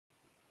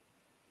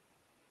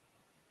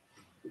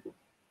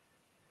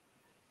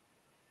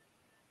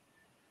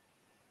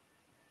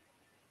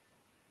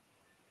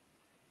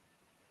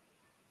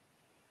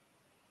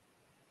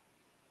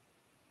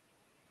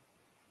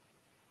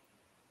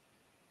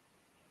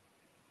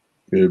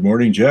Good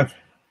morning, Jeff.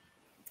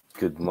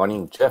 Good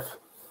morning, Jeff.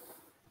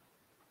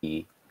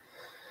 The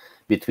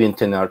Between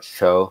Two Nerds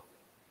show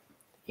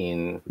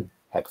in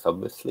Hex,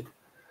 obviously.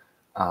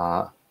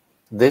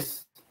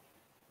 This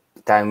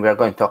time we're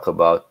going to talk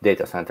about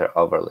data center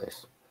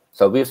overlays.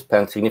 So we've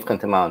spent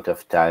significant amount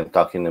of time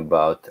talking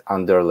about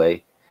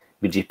underlay,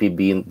 BGP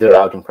being the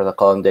routing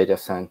protocol in data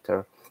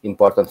center,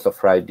 importance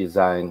of right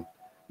design,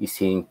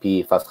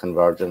 ECMP, fast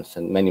convergence,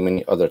 and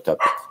many other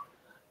topics.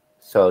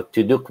 So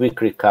to do a quick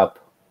recap,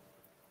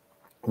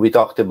 we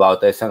talked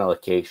about ISN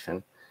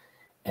allocation,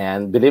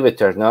 and believe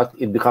it or not,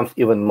 it becomes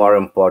even more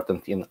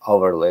important in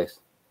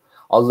overlays.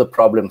 All the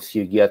problems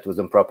you get with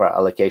improper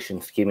allocation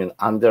scheme in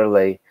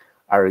underlay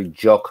are a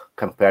joke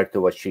compared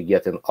to what you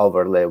get in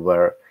overlay,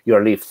 where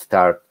your leaves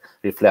start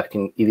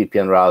reflecting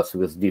EVPN routes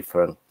with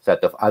different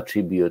set of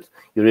attributes.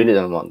 You really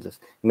don't want this.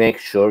 Make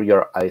sure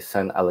your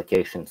ISN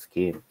allocation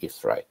scheme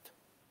is right.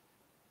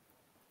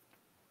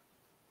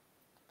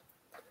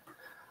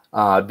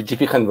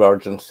 BGP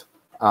convergence.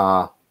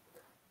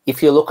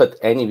 If you look at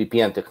any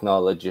VPN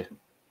technology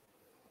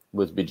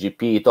with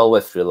BGP, it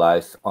always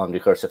relies on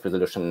recursive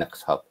resolution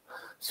next hop.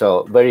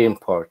 So very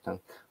important.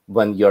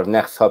 When your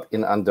next hop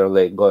in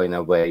underlay going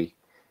away,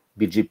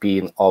 BGP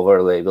in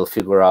overlay will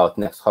figure out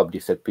next hop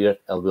disappeared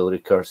and will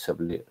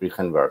recursively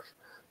reconverge.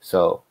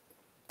 So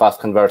fast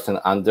conversion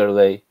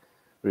underlay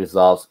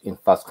results in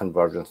fast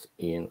convergence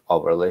in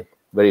overlay.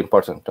 Very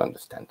important to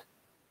understand.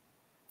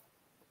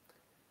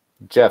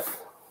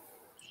 Jeff.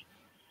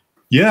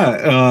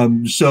 Yeah.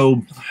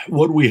 So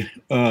what we've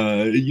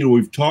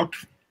talked,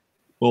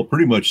 well,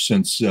 pretty much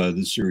since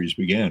this series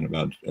began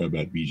about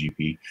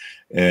BGP,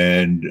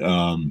 and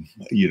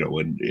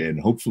and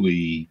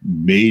hopefully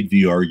made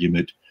the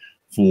argument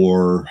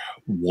for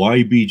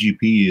why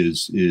BGP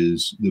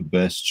is the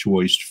best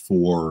choice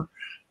for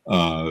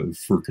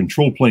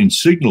control plane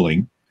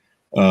signaling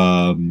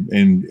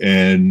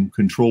and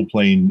control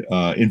plane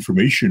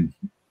information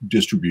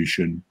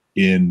distribution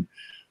in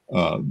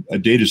a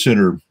data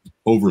center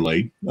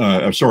underlay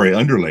data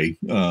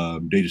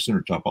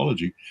center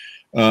topology.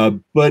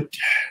 But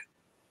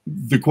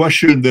the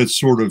question that's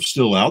sort of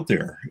still out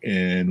there,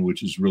 and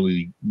which is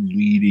really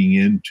leading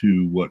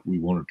into what we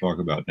want to talk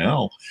about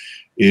now,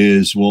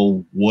 is,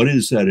 well, what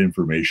is that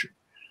information?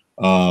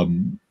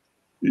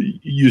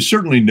 You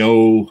certainly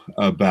know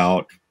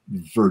about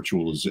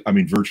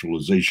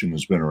virtualization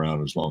has been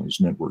around as long as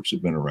networks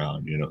have been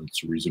around. You know, it's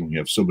the reason we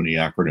have so many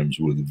acronyms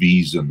with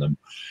V's in them.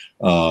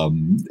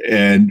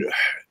 And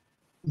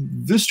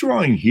this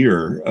drawing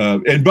here,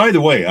 and by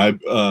the way,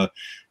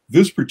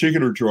 this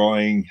particular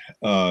drawing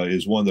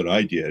is one that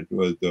I did.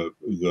 The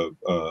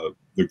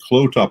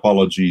CLO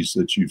topologies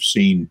that you've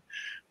seen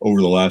over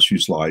the last few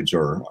slides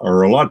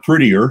are a lot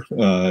prettier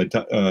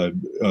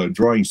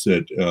drawings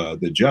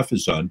that Jeff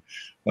has done.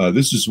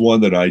 This is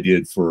one that I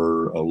did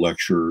for a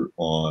lecture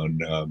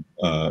on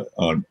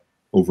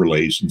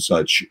overlays and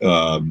such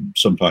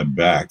some time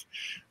back.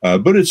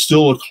 But it's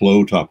still a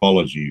CLO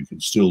topology. You can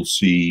still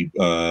see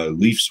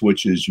leaf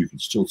switches. You can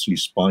still see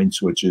spine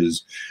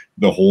switches.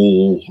 The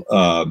whole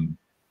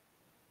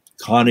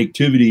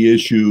connectivity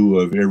issue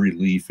of every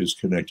leaf is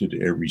connected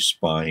to every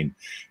spine.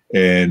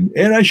 And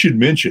I should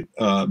mention,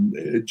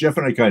 Jeff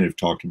and I kind of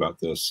talked about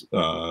this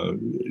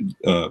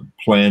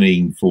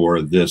planning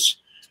for this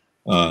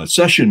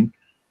session.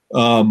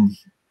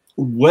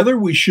 Whether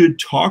we should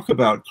talk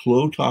about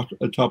CLO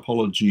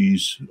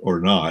topologies or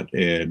not,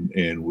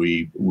 and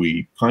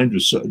we kind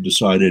of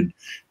decided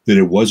that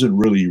it wasn't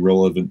really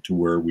relevant to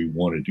where we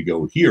wanted to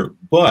go here.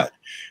 But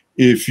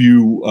if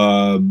you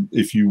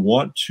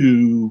want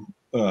to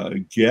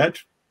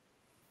get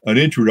an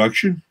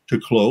introduction to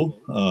CLO,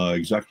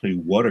 exactly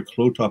what a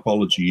CLO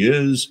topology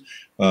is,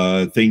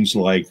 things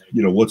like,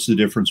 what's the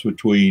difference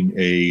between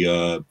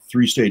a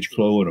 3-stage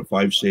CLO and a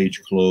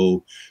 5-stage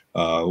CLO?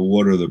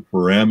 What are the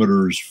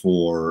parameters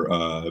for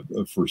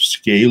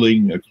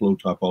scaling a CLO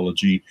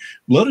topology?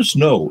 Let us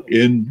know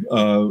in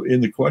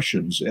the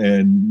questions,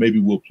 and maybe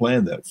we'll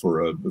plan that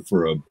for a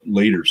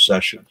later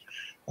session.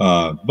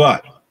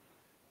 But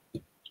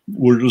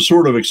we're just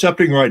sort of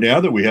accepting right now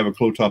that we have a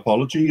CLO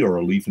topology, or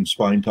a leaf and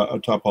spine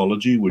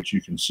topology, which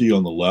you can see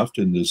on the left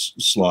in this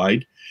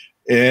slide.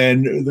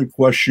 And the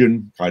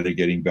question, kind of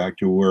getting back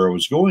to where I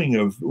was going,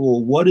 of,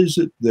 well, what is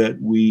it that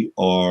we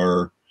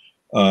are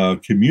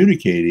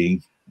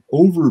communicating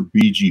over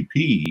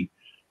BGP,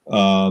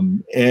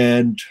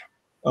 and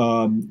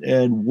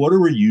what are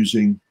we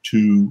using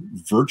to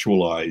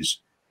virtualize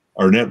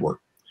our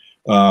network?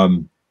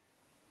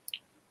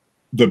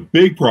 The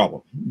big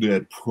problem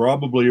that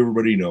probably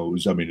everybody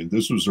knows, I mean, and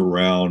this was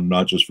around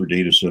not just for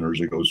data centers,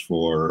 it goes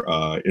for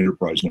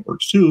enterprise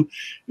networks too,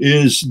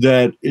 is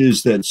that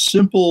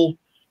simple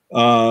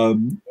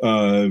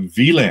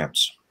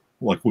VLANs,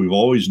 like we've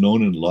always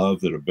known and loved,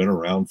 that have been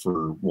around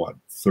for, what,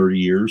 30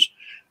 years?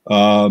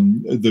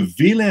 The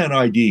VLAN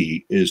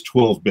ID is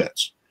 12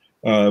 bits,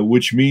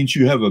 which means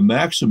you have a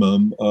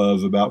maximum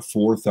of about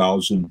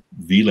 4,000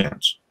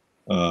 VLANs.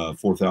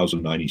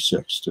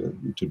 4096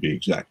 to be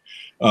exact.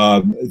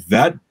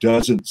 That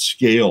doesn't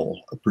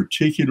scale,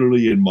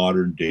 particularly in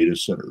modern data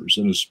centers,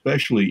 and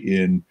especially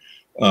in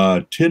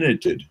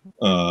tenanted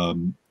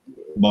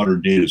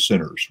modern data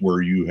centers,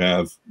 where you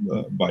have,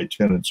 by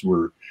tenants,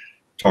 we're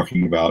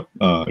talking about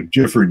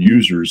different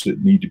users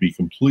that need to be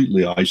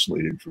completely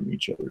isolated from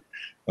each other.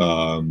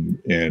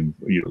 And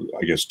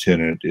I guess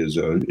tenant is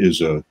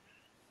a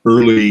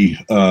early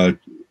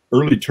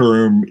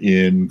term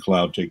in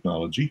cloud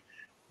technology,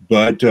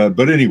 but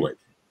anyway,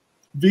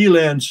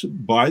 VLANs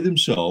by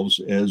themselves,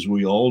 as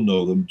we all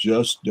know them,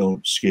 just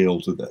don't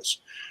scale to this.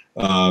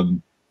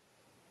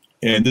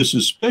 And this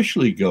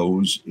especially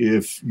goes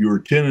if your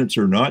tenants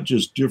are not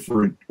just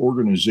different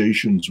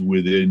organizations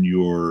within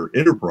your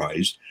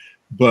enterprise,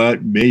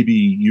 but maybe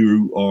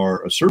you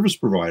are a service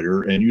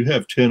provider and you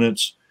have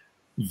tenants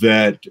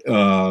that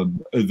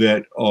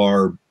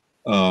are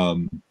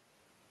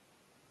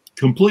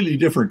completely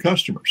different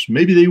customers.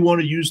 Maybe they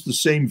want to use the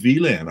same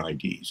VLAN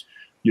IDs.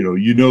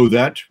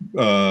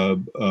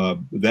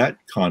 That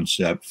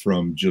concept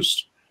from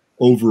just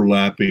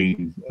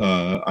overlapping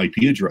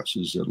IP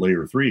addresses at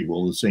layer 3.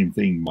 Well, the same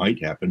thing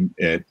might happen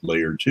at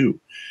layer 2.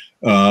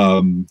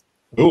 Oh,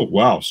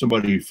 wow.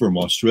 Somebody from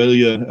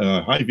Australia.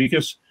 Hi,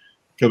 Vikas.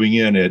 Coming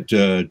in at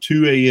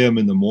 2 a.m.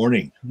 in the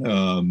morning.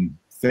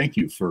 Thank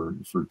you for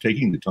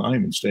taking the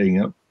time and staying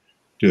up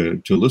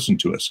to listen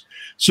to us.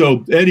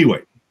 So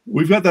anyway,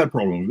 we've got that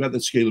problem. We've got that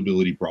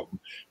scalability problem.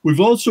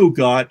 We've also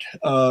got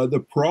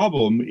the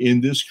problem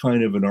in this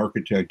kind of an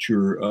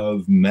architecture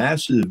of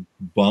massive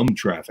bum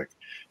traffic.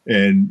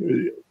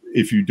 And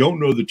if you don't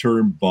know the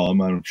term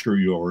bum, I'm sure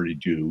you already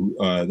do,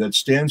 that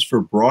stands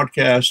for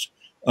broadcast,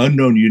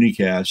 unknown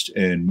unicast,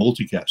 and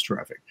multicast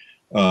traffic.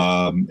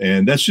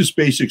 And that's just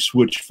basic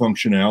switch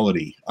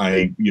functionality.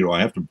 I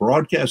have to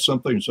broadcast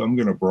something, so I'm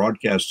going to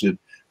broadcast it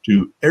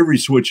to every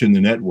switch in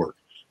the network.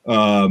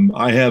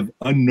 I have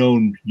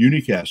unknown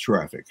unicast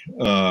traffic.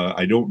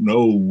 I don't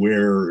know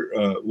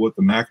what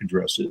the MAC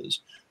address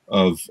is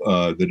of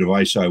the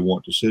device I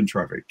want to send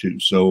traffic to.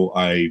 So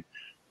I,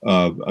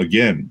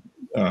 again,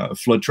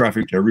 flood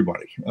traffic to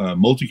everybody.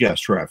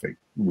 Multicast traffic,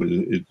 with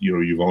it,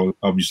 you've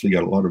obviously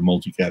got a lot of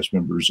multicast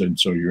members, and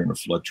so you're going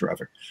to flood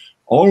traffic.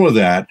 All of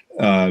that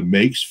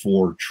makes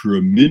for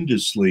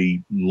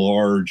tremendously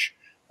large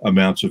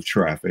amounts of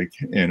traffic,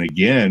 and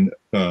again,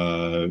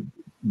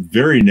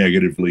 very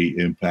negatively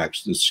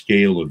impacts the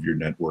scale of your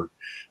network.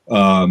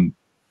 And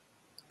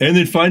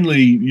then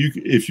finally,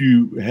 if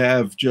you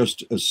have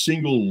just a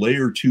single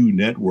layer 2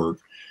 network,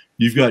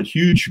 you've got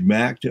huge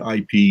MAC to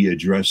IP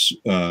address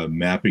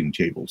mapping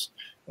tables,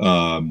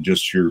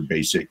 just your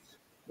basic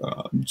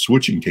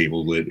switching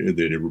table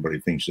that everybody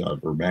thinks of,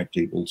 or MAC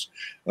tables.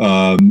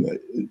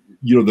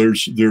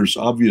 There's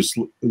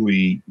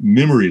obviously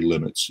memory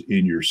limits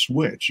in your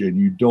switch, and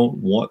you don't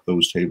want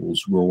those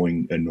tables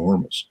growing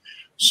enormous.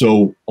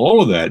 So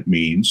all of that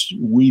means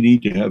we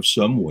need to have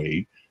some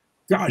way,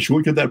 gosh,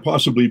 what could that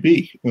possibly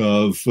be,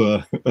 of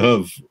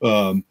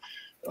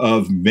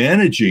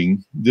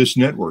managing this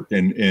network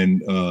and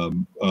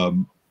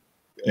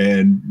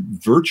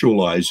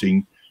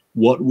virtualizing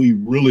what we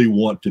really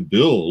want to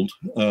build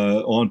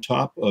on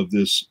top of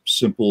this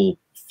simple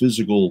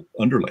physical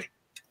underlay.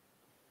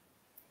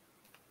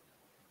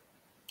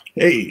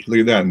 Hey, look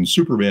at that. And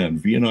Superman,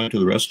 VNI to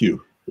the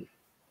rescue.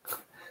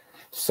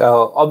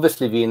 So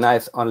obviously VNI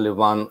is only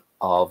one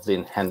of the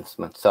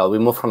enhancements. So we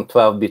move from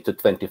 12 bits to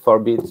 24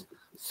 bits,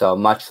 so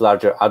much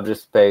larger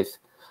address space.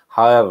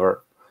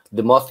 However,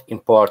 the most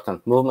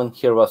important movement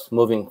here was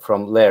moving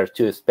from layer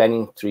 2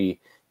 spanning tree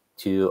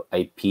to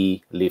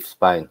IP leaf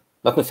spine.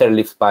 Not necessarily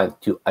leaf spine,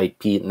 to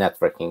IP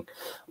networking,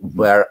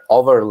 where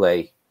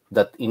overlay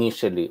that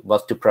initially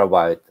was to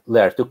provide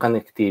layer 2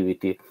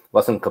 connectivity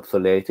was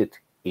encapsulated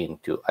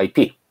into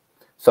IP.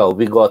 So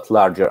we got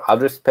larger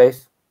address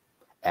space,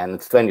 and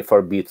it's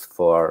 24 bits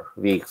for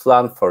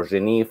VXLAN, for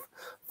Geneve,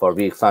 for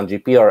VXLAN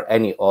GP, or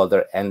any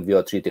other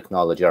NVO3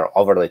 technology or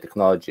overlay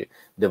technology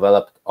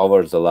developed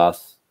over the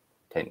last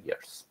 10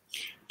 years.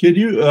 Can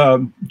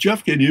you,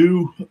 Jeff? Can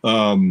you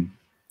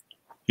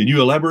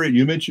elaborate?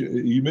 You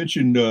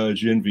mentioned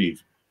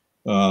Genevieve.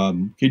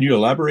 Can you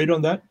elaborate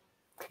on that?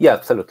 Yeah,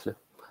 absolutely.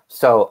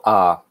 So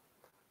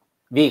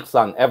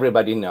VXLAN,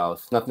 everybody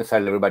knows, not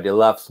necessarily everybody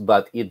loves,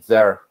 but it's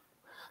there.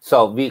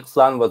 So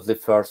VXLAN was the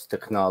first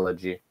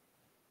technology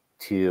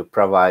to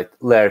provide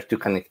layer 2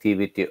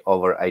 connectivity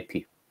over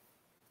IP.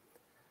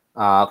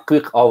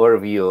 Quick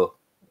overview.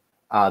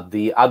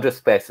 The address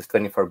space is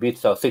 24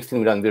 bits, so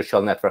 16 million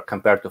virtual network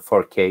compared to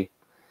 4K.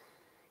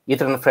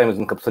 Ethernet frame is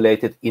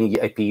encapsulated in the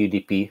IP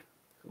UDP.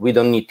 We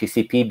don't need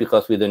TCP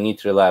because we don't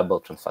need reliable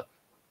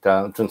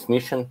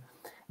transmission.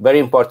 Very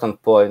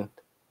important point.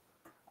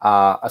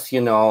 As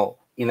you know,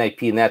 in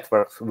IP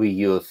networks, we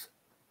use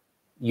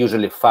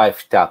usually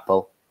 5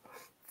 tuple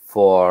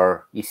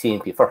for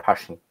ECMP, for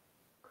hashing.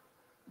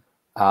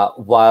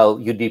 While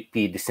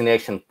UDP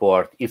destination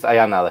port is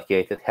IANA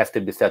allocated, has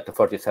to be set to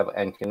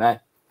 47NT9.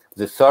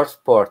 The source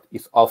port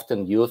is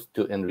often used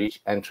to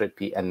enrich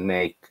entropy and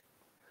make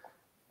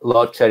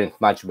load sharing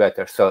much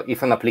better. So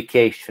if an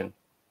application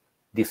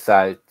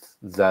decides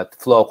that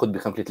flow could be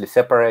completely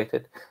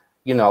separated,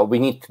 we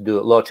need to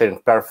do load sharing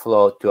per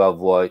flow to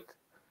avoid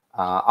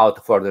out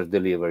of order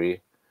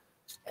delivery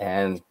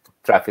and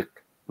traffic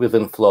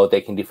within flow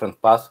taking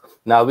different paths.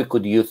 Now we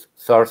could use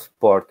source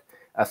port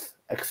as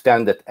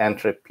extended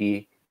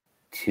entropy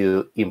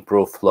to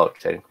improve load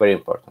sharing. Very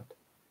important.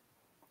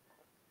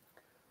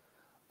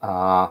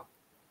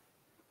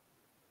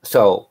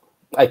 So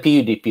IP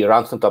UDP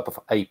runs on top of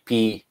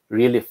IP,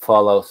 really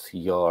follows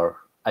your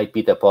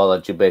IP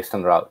topology based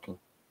on routing.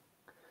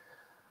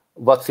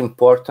 What's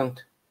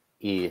important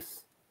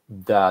is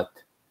that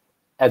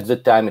at the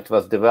time it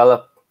was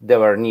developed, there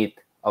were need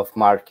of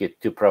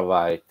market to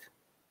provide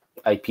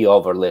IP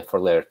overlay for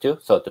layer 2,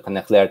 so to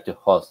connect layer 2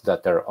 hosts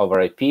that are over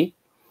IP.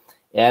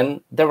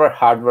 And there were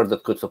hardware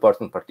that could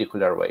support in a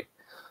particular way.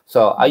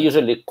 So I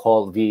usually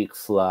call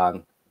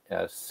VXLAN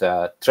as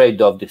a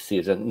trade-off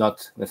decision,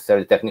 not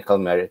necessarily technical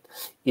merit.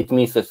 It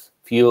misses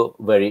few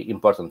very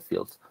important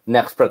fields.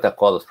 Next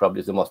protocol is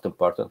probably the most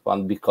important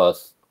one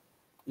because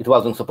it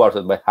wasn't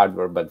supported by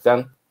hardware back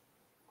then.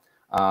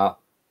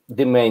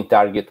 The main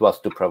target was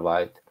to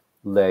provide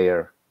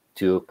layer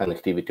 2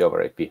 connectivity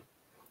over IP.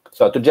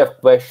 So to Jeff's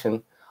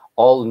question,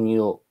 all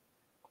new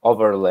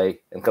overlay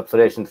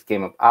encapsulation that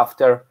came up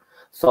after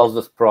solves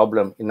this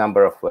problem in a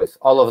number of ways.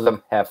 All of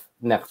them have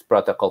next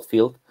protocol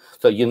field,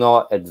 so you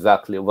know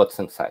exactly what's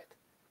inside.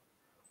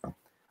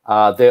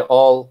 They're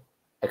all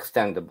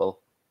extendable.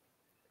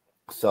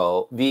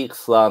 So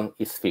VXLAN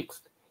is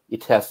fixed.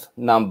 It has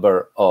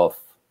number of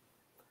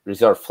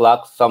reserved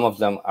flags. Some of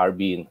them are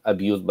being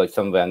abused by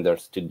some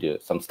vendors to do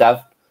some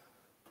stuff,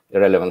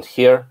 irrelevant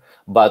here,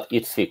 but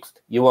it's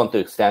fixed. You want to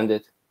extend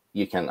it,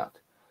 you cannot.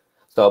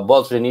 So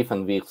both GNIF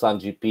and VXLAN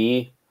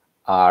GPE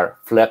are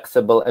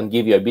flexible and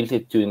give you ability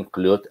to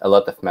include a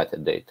lot of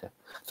metadata.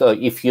 So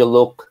if you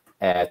look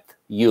at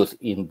use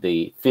in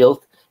the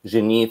field,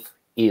 GNIF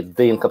is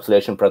the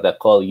encapsulation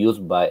protocol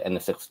used by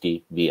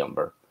NSXT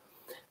VMware.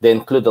 They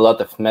include a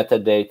lot of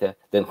metadata.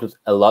 They include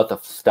a lot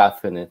of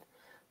stuff in it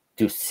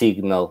to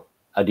signal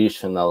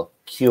additional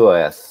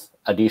QoS,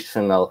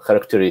 additional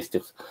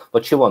characteristics,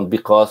 what you want,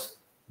 because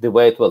the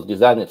way it was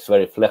designed, it's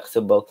very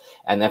flexible,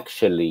 and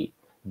actually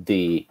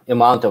the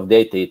amount of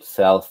data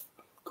itself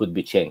could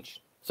be changed.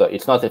 So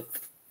it's not a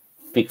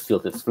fixed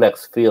field, it's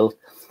flex field,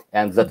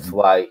 and that's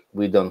why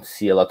we don't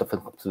see a lot of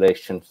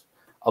encapsulations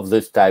of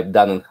this type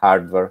done in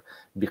hardware,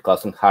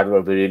 because in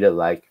hardware we really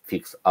like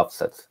fixed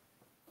offsets,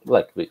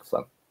 like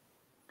VXLAN.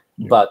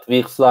 Yeah. But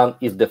VXLAN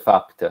is de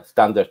facto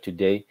standard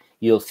today.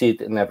 You'll see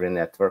it in every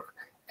network,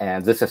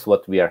 and this is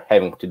what we are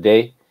having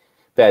today.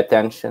 Pay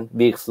attention,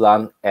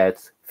 VXLAN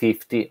adds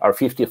 50 or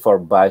 54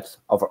 bytes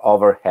of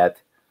overhead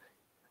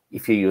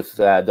if you use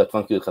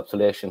 .1q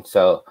encapsulation,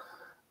 so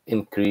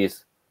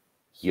increase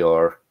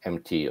your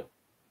MTU.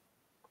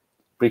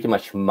 Pretty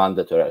much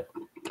mandatory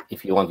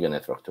if you want your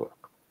network to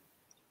work.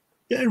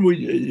 Yeah, and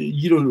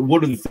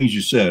one of the things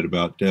you said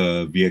about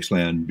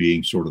VXLAN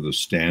being sort of the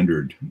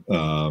standard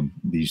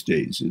these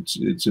days,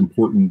 it's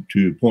important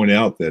to point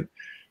out that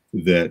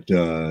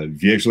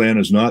VXLAN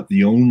is not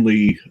the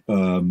only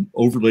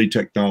overlay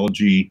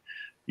technology,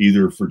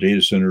 either for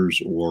data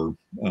centers or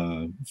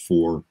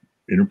for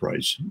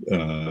enterprise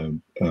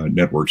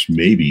networks,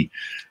 maybe,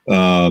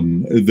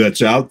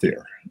 that's out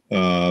there.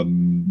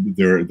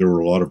 There were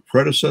a lot of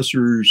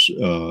predecessors,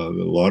 a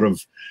lot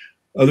of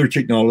other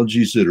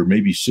technologies that are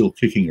maybe still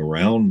kicking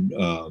around.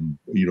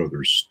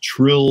 There's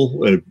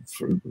Trill.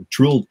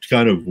 Trill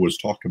kind of was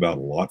talked about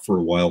a lot for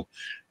a while,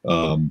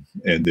 and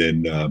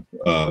then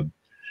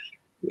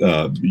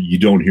you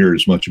don't hear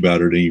as much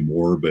about it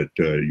anymore. But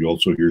you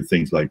also hear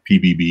things like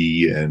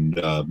PBB and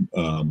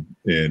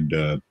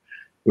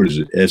what is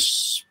it?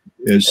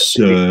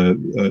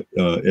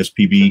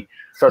 SPB.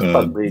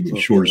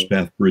 Shortest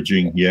path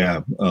bridging.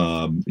 Yeah.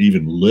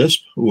 Even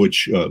Lisp,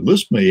 which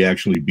Lisp may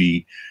actually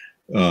be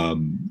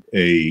an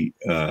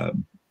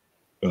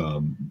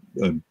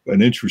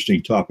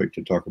interesting topic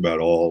to talk about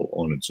all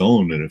on its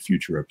own in a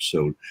future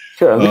episode.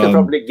 Sure, and we can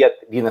probably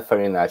get Dino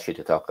Farinacci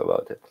to talk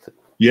about it.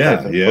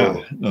 Yeah.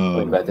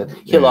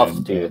 He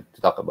loves to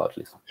talk about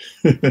Lisp.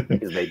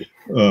 His baby.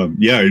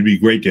 Yeah, it'd be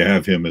great to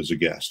have him as a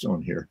guest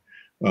on here.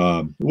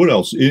 What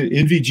else?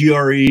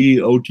 NVGRE,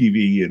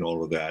 OTV, and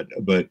all of that.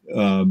 But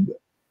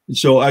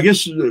so I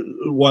guess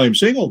why I'm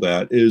saying all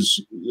that is,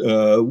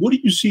 what do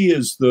you see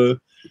as the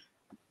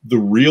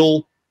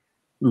real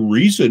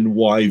reason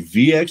why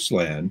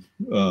VXLAN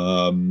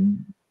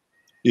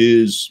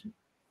is,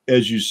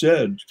 as you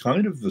said,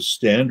 kind of the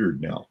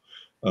standard now,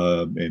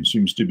 and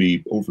seems to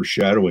be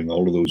overshadowing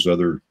all of those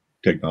other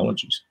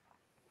technologies?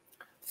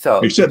 So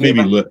except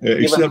maybe Lisp.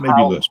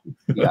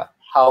 Yeah,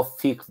 how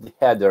fixed the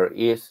header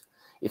is.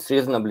 It's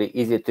reasonably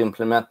easy to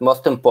implement.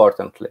 Most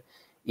importantly,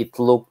 it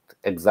looked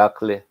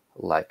exactly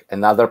like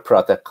another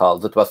protocol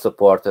that was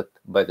supported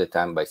by the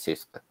time by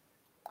Cisco.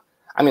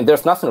 I mean,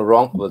 there's nothing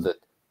wrong with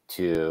it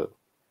to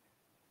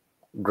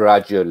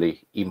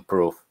gradually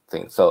improve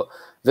things. So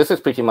this is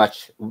pretty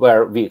much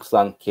where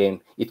VXLAN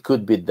came. It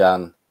could be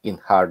done in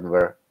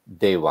hardware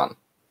day one.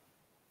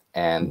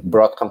 And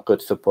Broadcom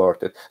could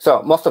support it.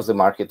 So most of the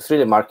market, it's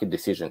really a market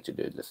decision to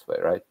do it this way,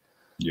 right?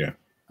 Yeah.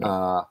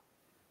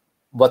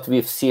 What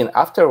we've seen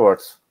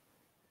afterwards,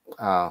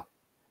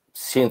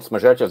 since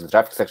majority of the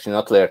traffic is actually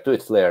not layer 2,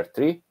 it's layer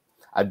 3,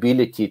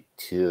 ability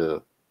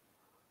to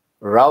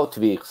route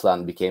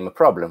VXLAN became a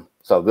problem.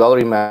 So we all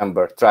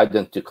remember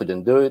Trident 2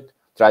 couldn't do it.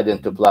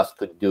 Trident 2 Plus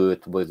could do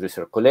it with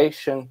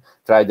recirculation.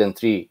 Trident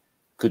 3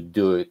 could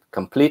do it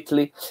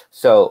completely.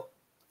 So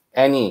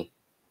any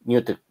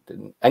new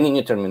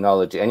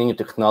terminology, any new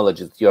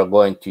technology that you're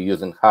going to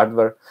use in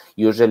hardware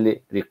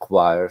usually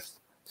requires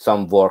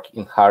some work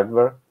in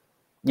hardware.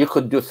 You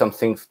could do some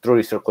things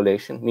through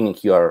recirculation, meaning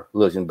you are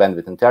losing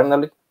bandwidth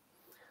internally,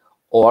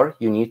 or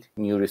you need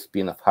new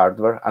respin of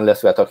hardware,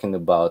 unless we are talking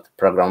about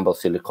programmable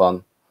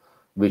silicon,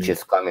 which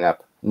is coming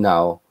up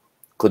now,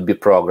 could be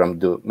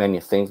programmed, do many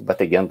things, but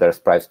again, there's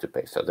price to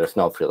pay, so there's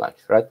no free lunch,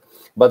 right?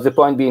 But the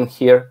point being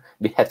here,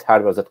 we had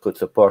hardware that could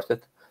support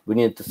it. We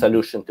needed a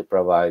solution to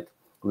provide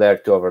layer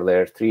 2 over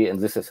layer 3, and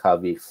this is how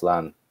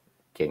VXLAN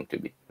came to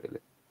be, really.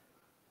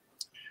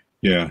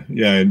 Yeah,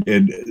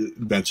 and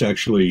that's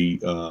actually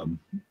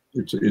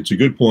it's a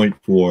good point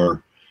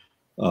for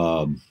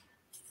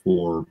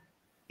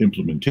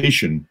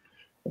implementation.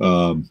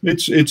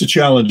 It's a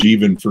challenge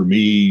even for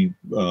me.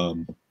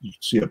 You can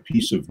see a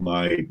piece of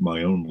my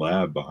own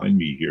lab behind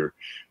me here,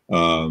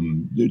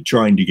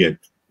 trying to get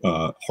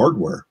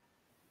hardware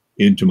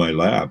into my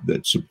lab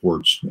that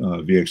supports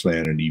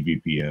VXLAN and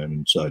EVPN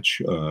and such.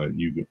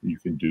 You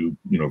can do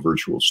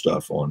virtual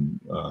stuff on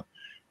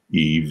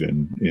Eve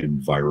and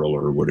Viral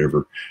or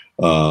whatever,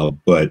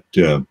 but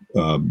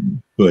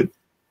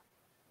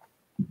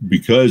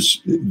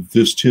because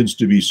this tends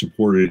to be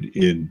supported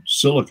in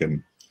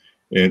silicon,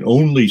 and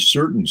only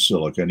certain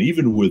silicon,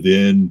 even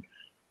within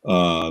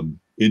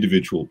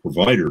individual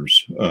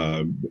providers,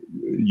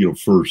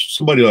 for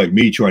somebody like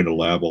me trying to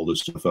lab all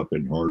this stuff up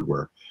in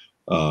hardware,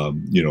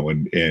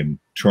 and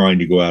trying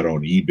to go out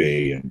on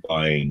eBay and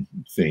buying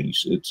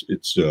things,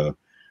 it's a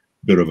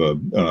bit of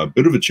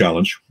a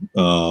challenge.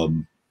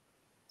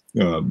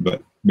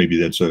 But maybe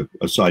that's a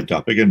side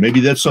topic, and maybe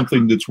that's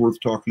something that's worth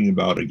talking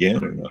about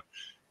again in a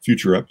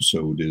future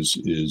episode. Is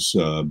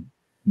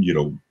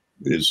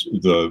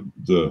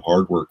the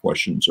hardware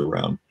questions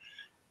around,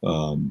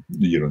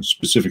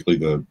 specifically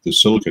the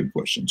silicon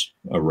questions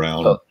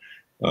around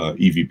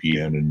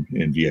EVPN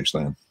and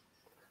VXLAN.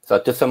 So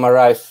to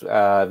summarize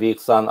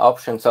VXLAN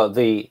options, so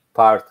the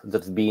part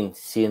that's being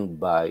seen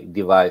by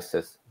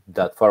devices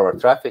that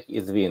forward traffic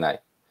is VNI.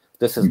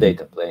 This is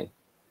data plane.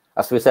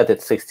 As we said,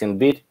 it's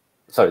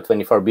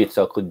 24-bit,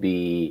 so it could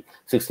be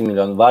 60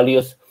 million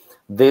values.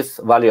 This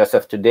value as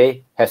of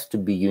today has to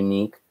be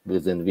unique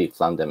within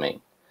VXLAN domain.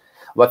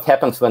 What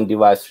happens when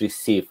device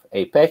receive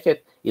a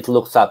packet? It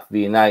looks up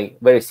VNI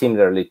very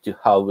similarly to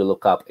how we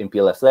look up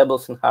MPLS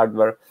labels in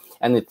hardware,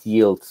 and it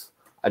yields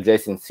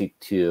adjacency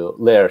to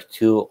layer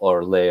 2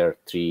 or layer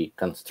 3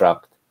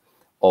 construct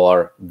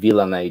or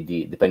VLAN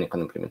ID, depending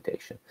on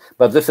implementation.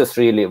 But this is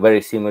really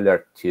very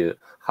similar to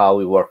how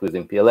we work with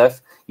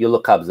MPLS. You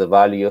look up the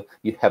value,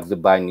 you have the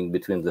binding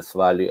between this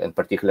value and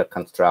particular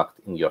construct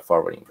in your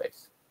forwarding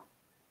base.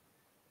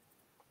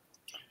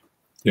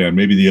 Yeah,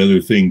 maybe the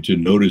other thing to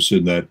notice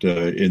in that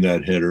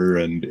header,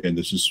 and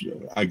this is,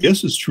 I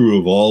guess, it's true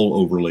of all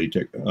overlay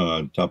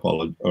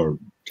topology or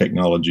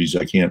technologies.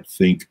 I can't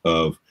think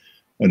of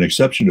an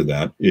exception to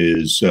that.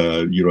 Is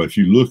if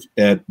you look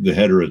at the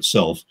header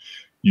itself,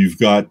 you've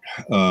got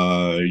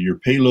your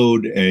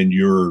payload and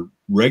your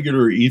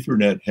regular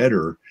Ethernet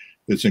header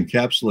that's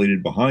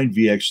encapsulated behind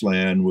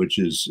VXLAN, which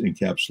is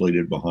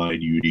encapsulated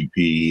behind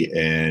UDP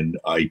and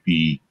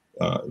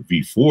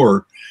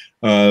IPv4,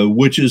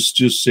 which is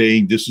just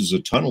saying this is a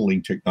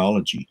tunneling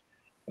technology.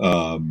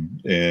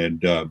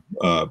 And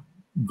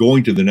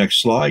going to the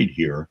next slide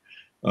here,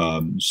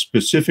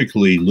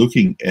 specifically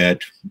looking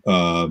at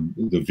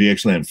the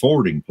VXLAN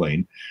forwarding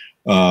plane,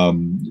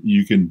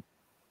 you can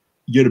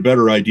get a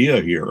better idea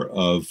here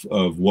of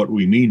what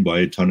we mean by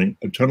a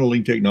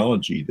tunneling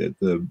technology.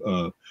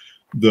 That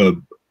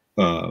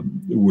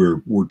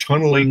we're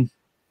tunneling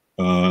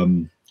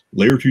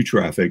layer 2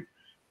 traffic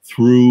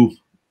through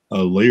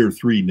a layer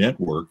 3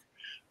 network,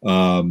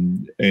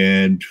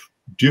 and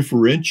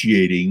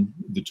differentiating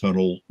the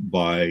tunnel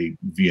by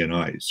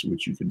VNIs,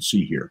 which you can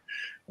see here.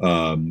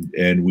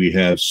 And we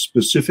have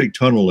specific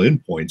tunnel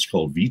endpoints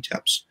called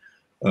VTEPs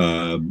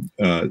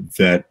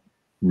that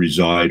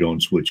reside on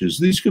switches.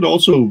 These could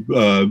also,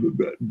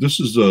 this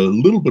is a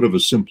little bit of a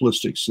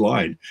simplistic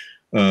slide.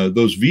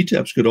 Those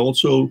VTEPs could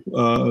also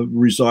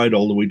reside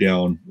all the way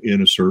down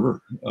in a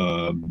server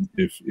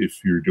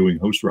if you're doing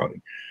host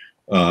routing.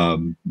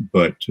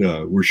 But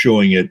we're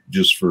showing it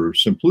just for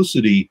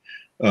simplicity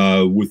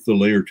with the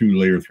layer 2,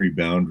 layer 3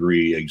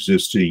 boundary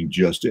existing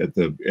just at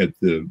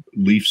the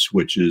leaf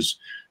switches.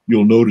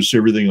 You'll notice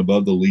everything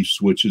above the leaf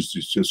switches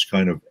is just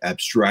kind of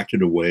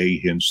abstracted away,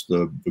 hence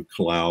the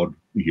cloud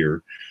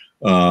here.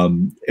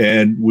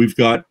 And we've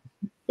got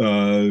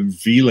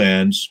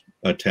VLANs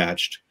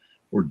attached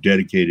or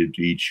dedicated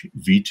to each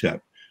VTEP.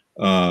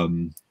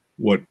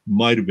 what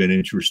might have been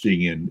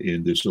interesting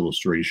in this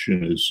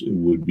illustration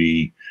would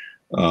be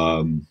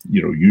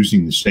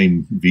using the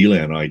same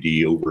VLAN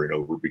ID over and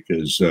over,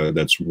 because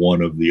that's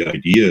one of the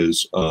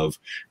ideas of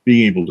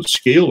being able to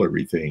scale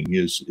everything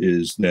is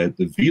that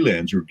the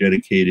VLANs are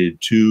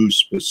dedicated to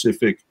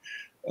specific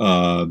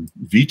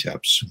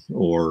VTEPs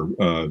or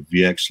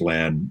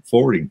VXLAN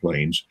forwarding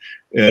planes.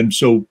 And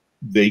so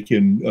they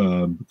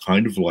can,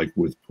 kind of like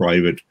with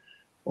private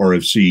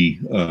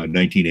RFC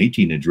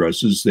 1918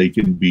 addresses, they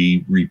can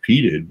be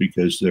repeated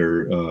because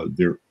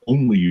they're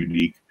only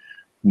unique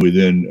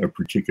within a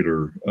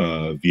particular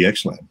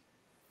VXLAN.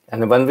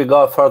 And when we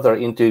go further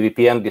into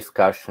VPN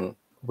discussion,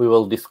 we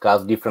will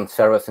discuss different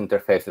service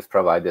interfaces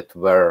provided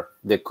where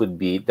there could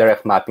be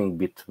direct mapping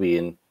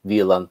between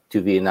VLAN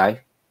to VNI,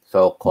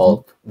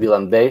 so-called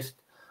VLAN-based,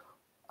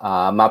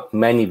 map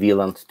many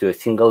VLANs to a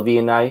single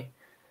VNI,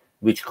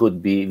 which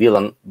could be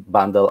VLAN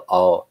bundle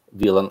or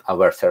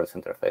VLAN-aware service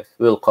interface.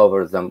 We'll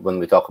cover them when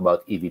we talk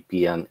about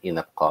EVPN in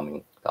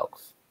upcoming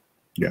talks.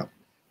 Yeah.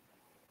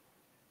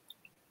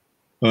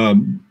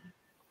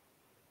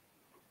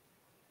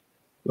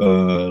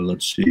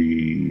 Let's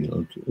see.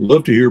 I'd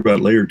love to hear about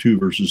layer 2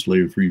 versus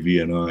layer 3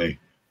 VNI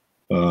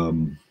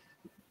from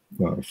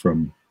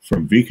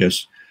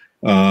Vikas.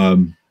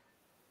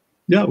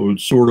 Yeah, we're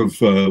sort of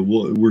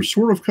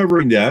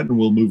covering that, and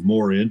we'll move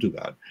more into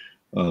that.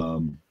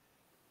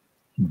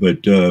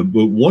 But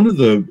one of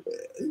the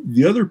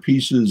other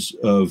pieces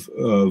of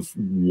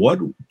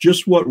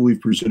what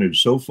we've presented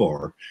so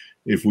far,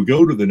 if we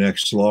go to the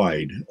next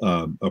slide,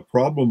 a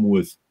problem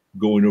with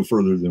going no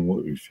further than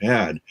what we've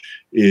had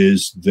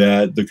is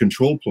that the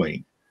control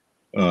plane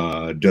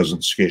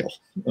doesn't scale.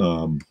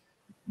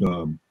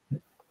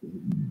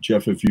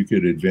 Jeff, if you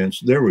could advance,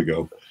 there we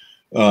go.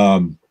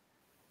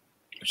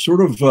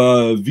 Sort of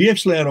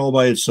VXLAN all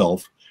by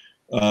itself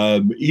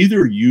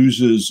either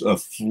uses a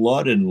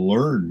flood and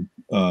learn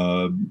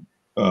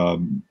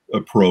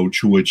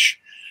approach, which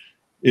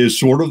is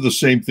sort of the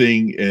same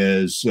thing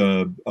as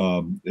the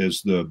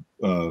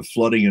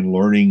flooding and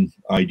learning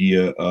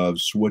idea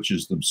of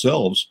switches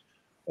themselves.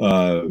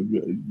 At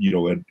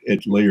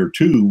layer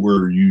 2,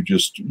 where you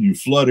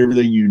flood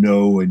everything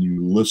and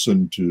you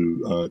listen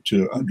to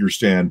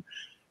understand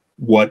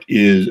what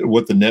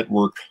the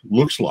network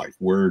looks like,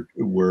 where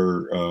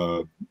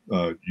you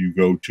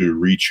go to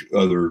reach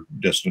other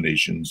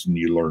destinations, and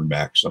you learn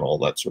max and all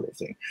that sort of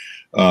thing.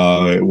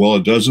 Well,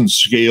 it doesn't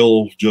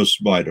scale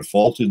just by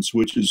default in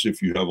switches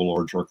if you have a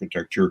large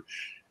architecture.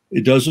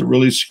 It doesn't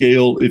really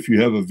scale if you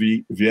have a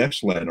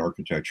VXLAN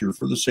architecture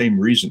for the same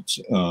reasons.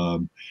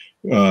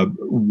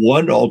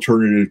 One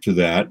alternative to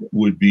that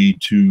would be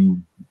to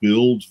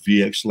build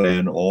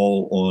VXLAN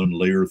all on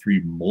layer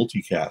 3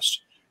 multicast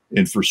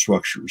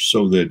infrastructure,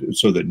 so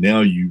that now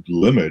you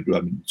limit.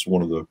 I mean, it's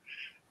one of the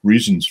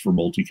reasons for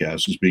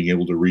multicast is being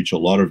able to reach a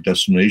lot of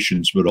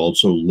destinations, but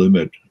also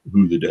limit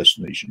who the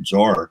destinations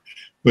are.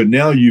 But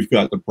now you've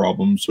got the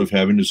problems of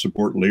having to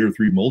support layer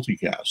 3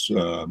 multicast,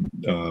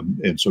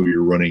 and so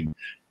you're running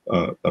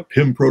a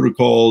PIM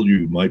protocol.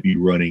 You might be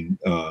running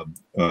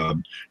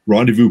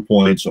rendezvous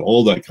points,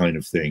 all that kind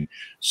of thing.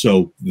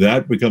 So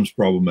that becomes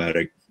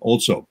problematic.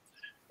 Also,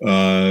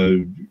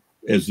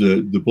 as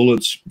the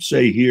bullets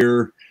say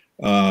here,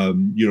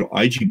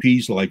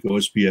 IGPs like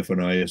OSPF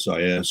and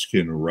ISIS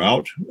can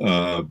route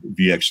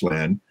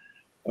VXLAN,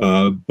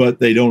 but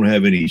they don't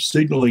have any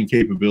signaling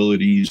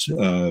capabilities.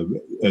 I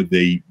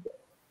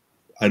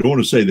don't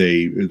want to say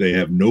they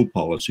have no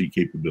policy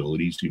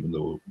capabilities, even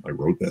though I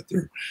wrote that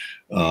there,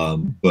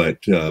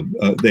 but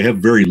they have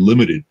very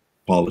limited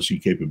policy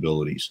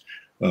capabilities.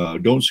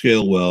 Don't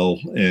scale well,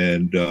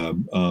 and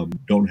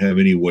don't have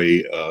any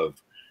way of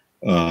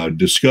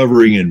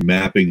discovering and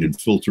mapping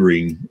and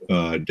filtering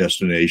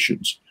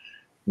destinations.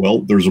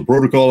 Well, there's a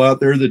protocol out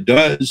there that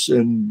does,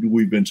 and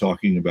we've been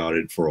talking about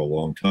it for a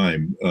long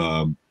time,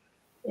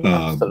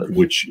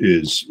 which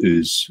is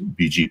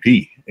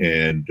BGP.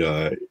 And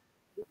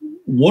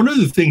one of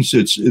the things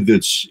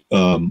that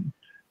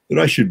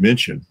I should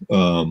mention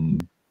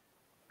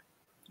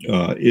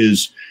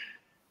is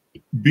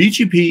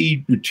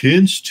BGP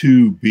tends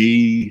to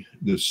be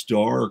the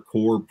star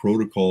core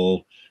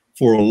protocol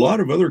for a lot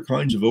of other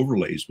kinds of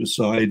overlays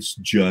besides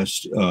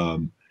just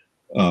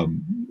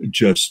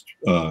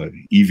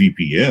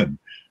EVPN.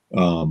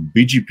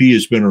 BGP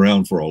has been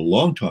around for a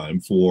long time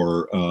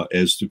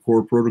as the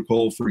core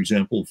protocol, for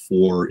example,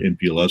 for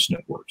MPLS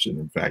networks. And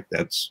in fact,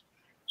 that's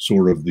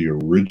sort of the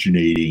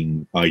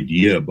originating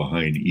idea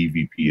behind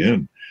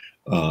EVPN.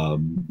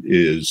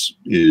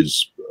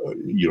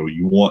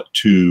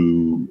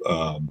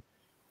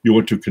 You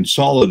want to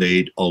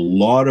consolidate a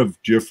lot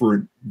of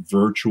different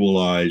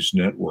virtualized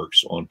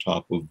networks on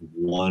top of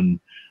one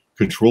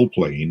control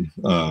plane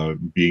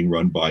being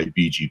run by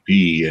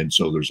BGP. And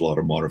so there's a lot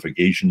of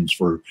modifications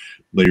for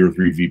layer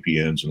 3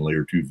 VPNs and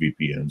layer 2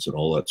 VPNs and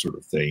all that sort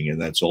of thing.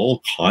 And that's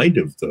all kind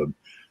of the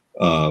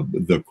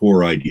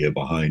core idea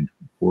behind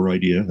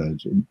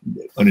that's an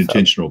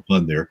unintentional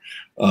pun there,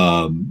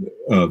 of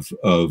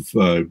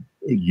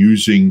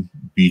using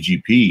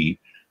BGP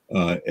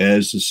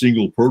as a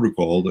single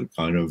protocol that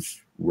kind of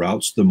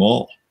routes them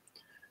all.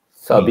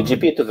 So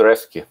BGP to the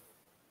rescue.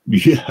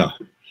 Yeah.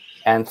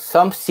 And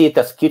some see it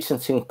as kitchen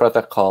sink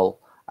protocol.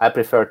 I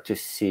prefer to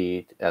see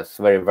it as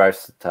very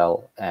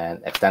versatile and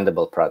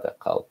extendable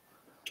protocol.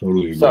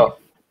 Totally agree. So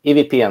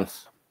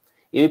EVPNs.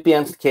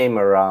 EVPNs came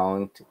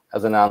around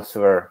as an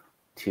answer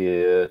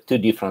to two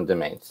different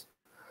domains.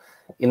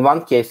 In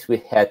one case, we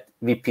had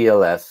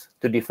VPLS,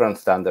 two different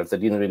standards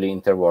that didn't really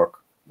interwork.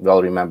 We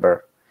all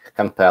remember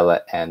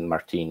Campella and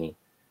Martini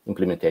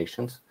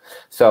implementations.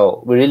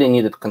 So we really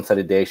needed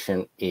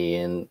consolidation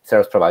in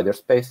service provider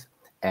space,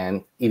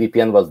 and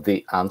EVPN was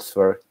the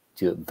answer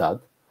to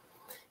that.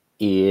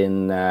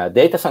 In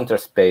data center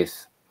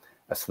space,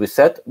 as we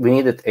said, we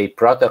needed a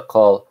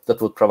protocol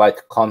that would provide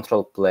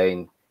control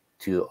plane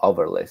to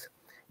overlays.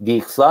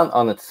 VXLAN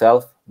on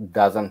itself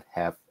doesn't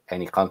have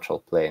any control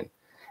plane.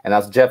 And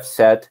as Jeff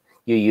said,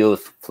 you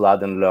use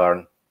flood and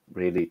learn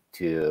really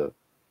to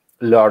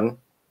learn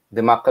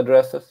the MAC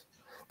addresses.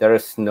 There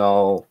is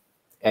no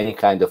any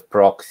kind of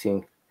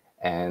proxying,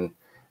 and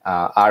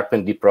ARP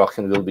and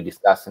deproxying will be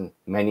discussing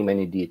many,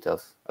 many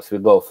details as we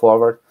go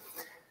forward.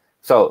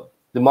 So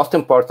the most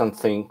important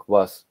thing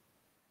was,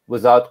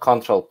 without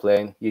control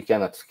plane, you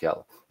cannot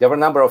scale. There were a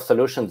number of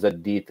solutions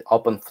that did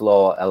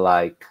OpenFlow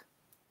alike,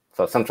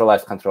 so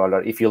centralized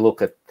controller. If you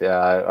look at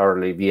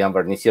early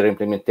VMware Nicira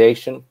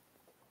implementation,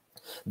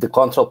 the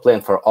control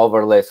plane for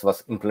overlays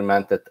was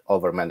implemented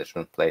over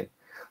management plane.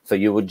 So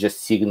you would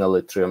just signal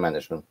it through a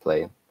management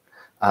plane.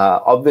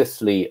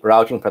 Obviously,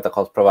 routing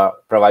protocols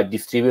provide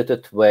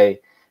distributed way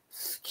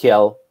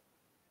scale,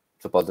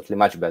 supposedly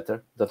much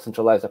better than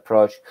centralized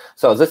approach.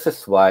 So this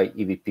is why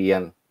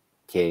EVPN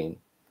came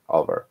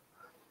over.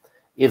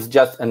 It's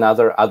just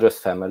another address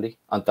family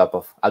on top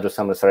of address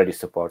families already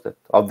supported.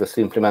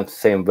 Obviously, implement the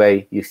same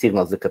way. You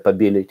signal the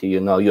capability, you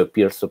know your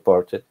peers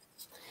support it.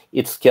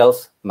 It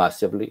scales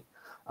massively.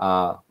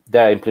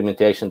 There are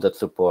implementations that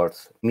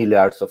supports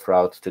milliards of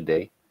routes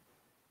today.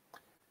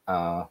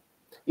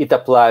 It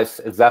applies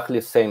exactly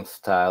the same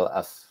style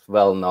as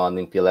well-known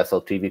MPLS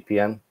L3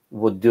 VPN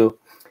would do.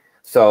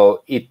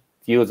 So it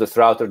uses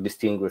router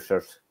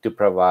distinguishers to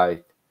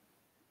provide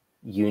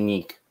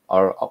unique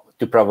or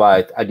to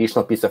provide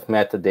additional piece of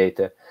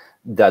metadata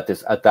that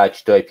is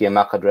attached to IP and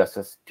MAC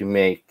addresses to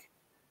make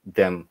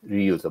them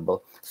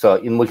reusable. So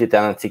in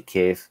multi-tenancy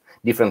case,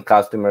 different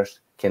customers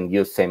can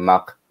use same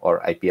MAC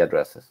or IP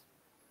addresses.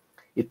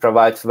 It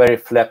provides very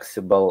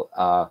flexible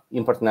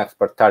import and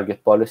export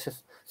target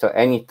policies. So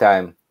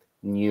anytime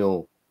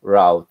new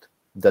route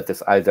that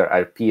is either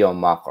IP or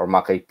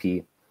MAC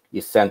IP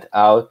is sent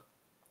out,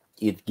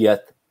 it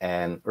gets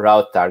a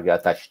route target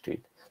attached to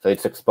it. So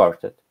it's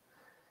exported.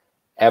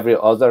 Every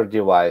other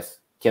device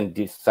can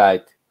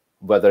decide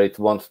whether it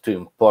wants to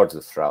import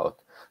this route.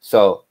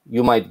 So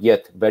you might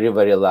get very,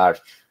 very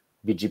large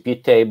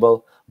BGP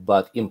table,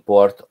 but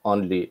import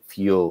only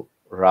few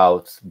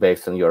routes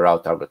based on your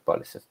route target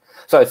policies.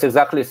 So it's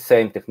exactly the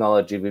same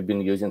technology we've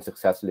been using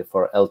successfully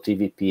for LT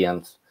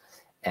VPNs,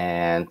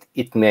 and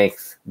it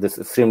makes this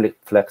extremely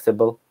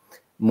flexible,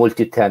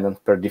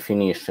 multi-tenant per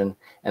definition,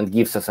 and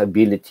gives us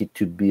ability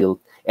to build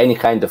any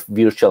kind of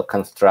virtual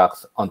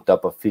constructs on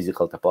top of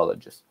physical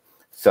topologies.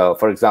 So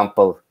for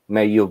example,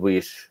 may you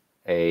wish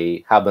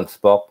a hub and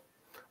spoke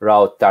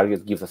route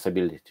target gives us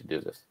ability to do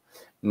this.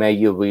 May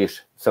you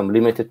wish some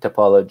limited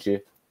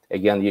topology,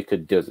 again, you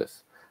could do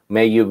this.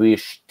 May you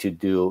wish to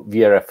do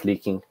VRF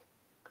leaking,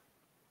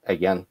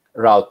 again,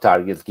 route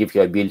targets give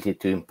you ability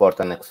to import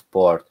and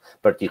export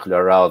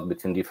particular route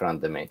between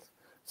different domains.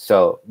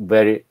 So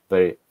very,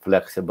 very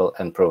flexible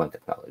and proven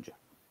technology.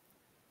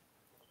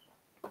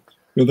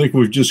 I think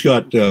we've just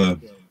got a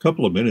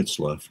couple of minutes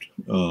left.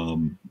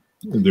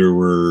 There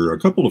were a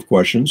couple of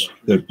questions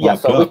that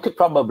popped up. We could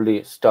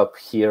probably stop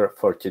here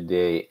for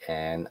today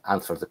and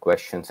answer the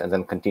questions and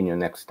then continue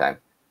next time.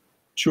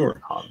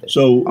 Sure.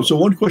 So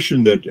one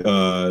question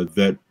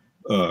that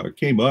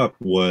came up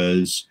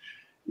was,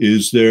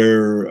 is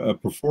there a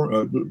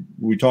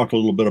we talked a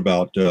little bit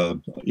about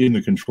in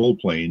the control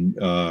plane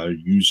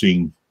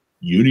using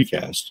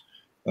unicast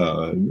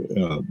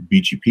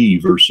BGP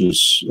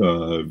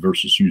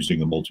versus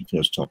using a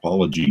multicast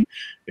topology,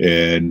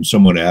 and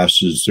someone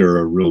asks, is there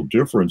a real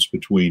difference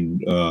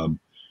between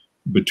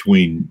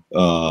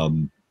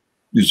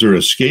is there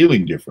a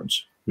scaling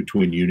difference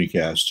between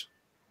unicast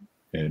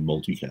and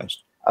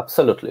multicast?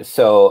 Absolutely.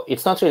 So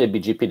it's not really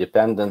BGP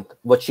dependent.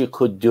 What you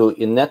could do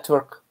in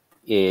network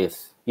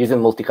is using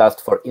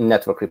multicast for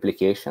in-network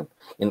replication.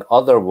 In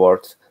other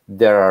words,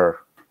 there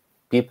are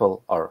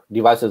people or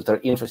devices that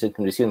are interested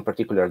in receiving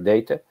particular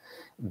data.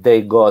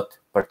 They got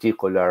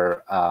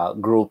particular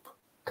group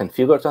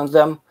configured on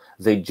them.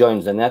 They join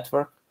the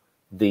network.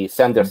 The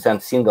sender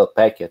sends single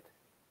packet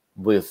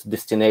with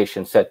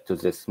destination set to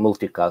this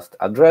multicast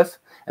address,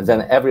 and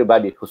then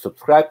everybody who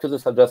subscribed to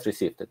this address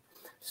received it.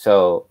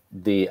 So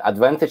the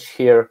advantage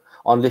here,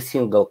 only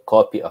single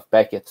copy of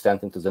packet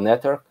sent into the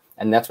network,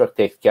 and network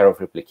takes care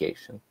of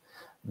replication.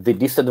 The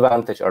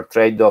disadvantage or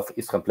trade-off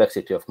is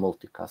complexity of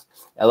multicast.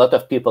 A lot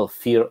of people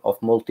fear of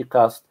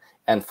multicast,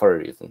 and for a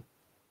reason,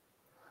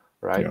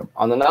 right? Yeah.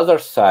 On another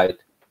side,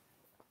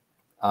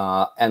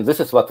 and this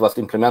is what was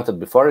implemented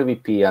before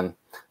EVPN,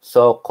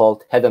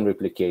 so-called head-on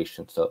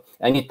replication. So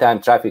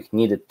anytime traffic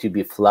needed to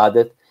be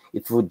flooded,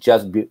 it would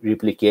just be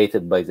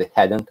replicated by the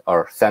head-end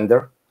or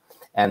sender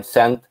and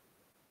sent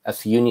as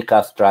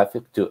unicast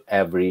traffic to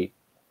every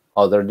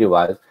other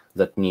device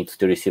that needs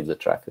to receive the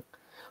traffic.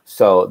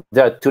 So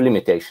there are two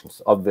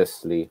limitations.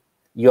 Obviously,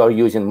 you are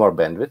using more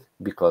bandwidth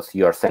because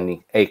you are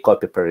sending a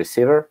copy per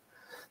receiver.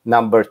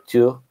 Number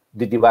two,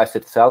 the device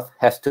itself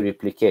has to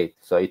replicate.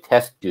 So it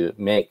has to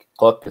make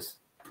copies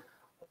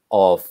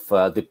of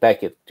the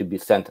packet to be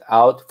sent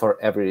out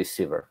for every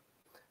receiver.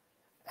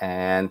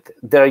 And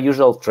there are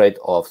usual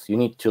trade-offs. You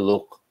need to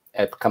look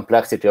at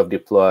complexity of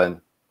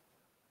deploying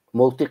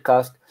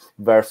multicast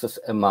versus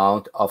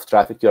amount of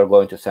traffic you're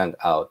going to send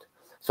out.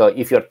 So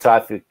if your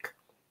traffic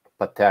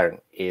pattern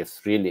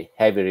is really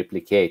heavy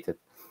replicated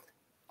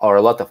or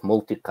a lot of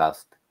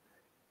multicast,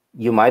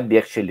 you might be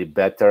actually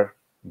better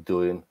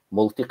doing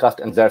multicast.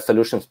 And there are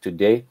solutions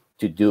today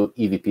to do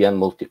EVPN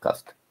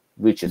multicast,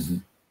 which is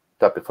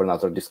topic for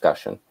another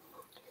discussion.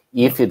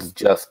 If it's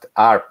just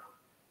ARP,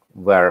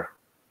 where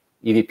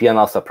EVPN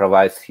also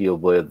provides you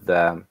with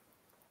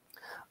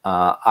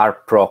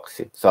ARP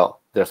proxy, so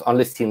there's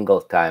only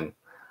single time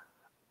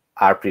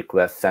ARP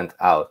request sent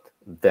out,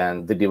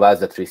 then the device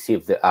that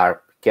receives the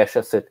ARP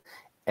caches it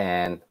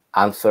and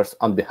answers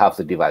on behalf of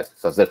the device.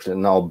 So there's actually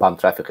no bound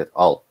traffic at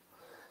all.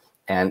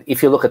 And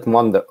if you look at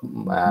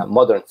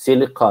modern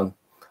silicon,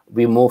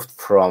 we moved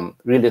from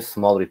really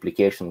small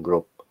replication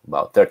group,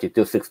 about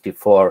 32,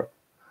 64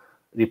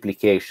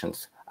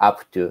 replications,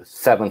 up to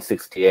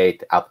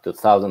 768, up to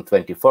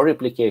 1,024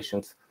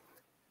 replications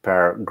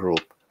per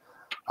group.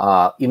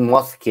 In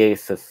most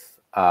cases,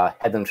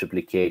 head-on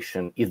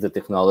replication is the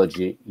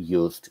technology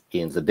used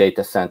in the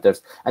data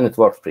centers, and it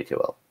works pretty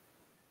well.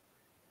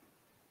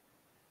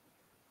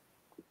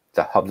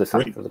 So I hope this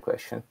answers the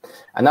question.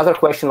 Another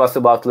question was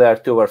about layer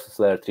 2 versus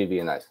layer 3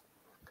 VNIs.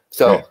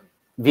 So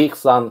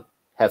VXLAN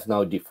has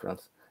no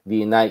difference.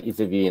 VNI is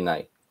a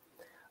VNI.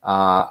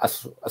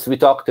 As we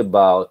talked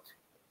about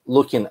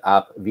looking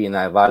up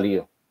VNI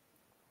value,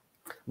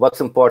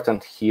 what's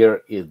important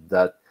here is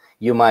that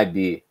you might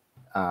be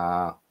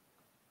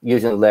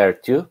using layer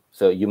 2,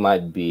 so you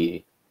might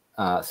be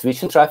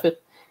switching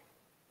traffic.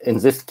 In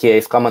this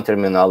case, common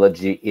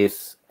terminology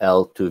is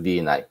L2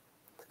 VNI.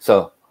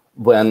 So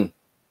when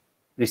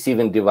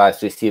receiving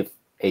device receive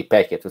a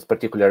packet with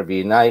particular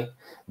VNI,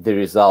 the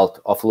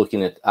result of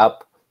looking it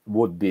up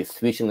would be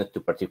switching it to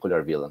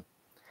particular VLAN.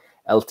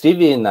 L3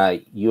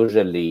 VNI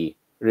usually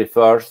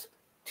refers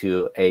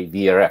to a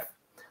VRF.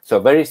 So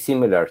very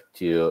similar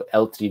to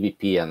L3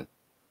 VPN.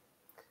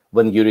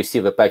 When you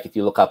receive a packet,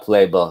 you look up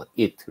label,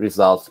 it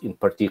results in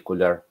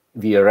particular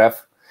VRF.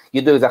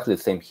 You do exactly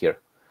the same here.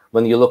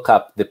 When you look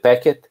up the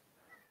packet,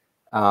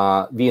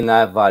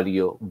 VNI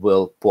value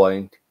will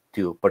point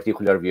to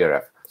particular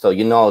VRF. So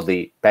you know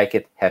the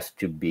packet has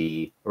to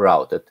be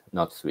routed,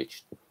 not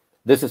switched.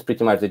 This is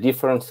pretty much the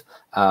difference.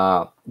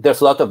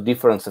 There's a lot of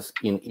differences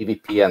in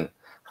EVPN,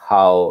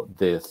 how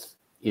this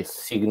is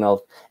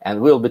signaled. And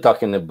we'll be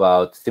talking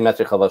about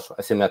symmetrical versus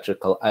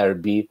asymmetrical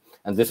IRB.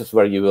 And this is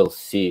where you will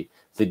see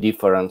the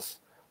difference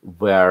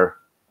where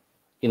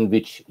in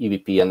which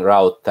EVPN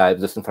route type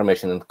this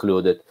information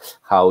included,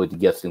 how it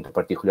gets into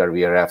particular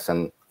VRFs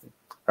and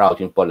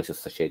routing policies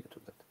associated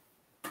with it.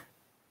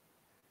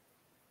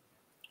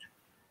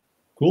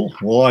 Cool.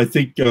 Well, I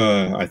think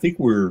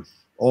we're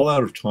all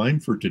out of time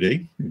for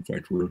today. In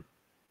fact, we're a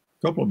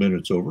couple of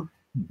minutes over,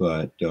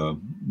 but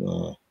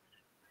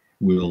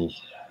we'll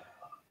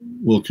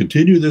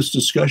continue this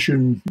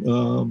discussion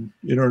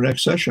in our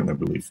next session, I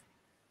believe.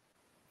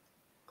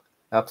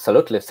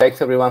 Absolutely.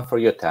 Thanks everyone for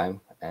your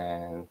time,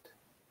 and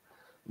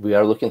we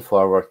are looking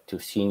forward to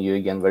seeing you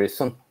again very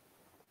soon.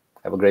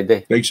 Have a great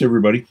day. Thanks,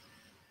 everybody.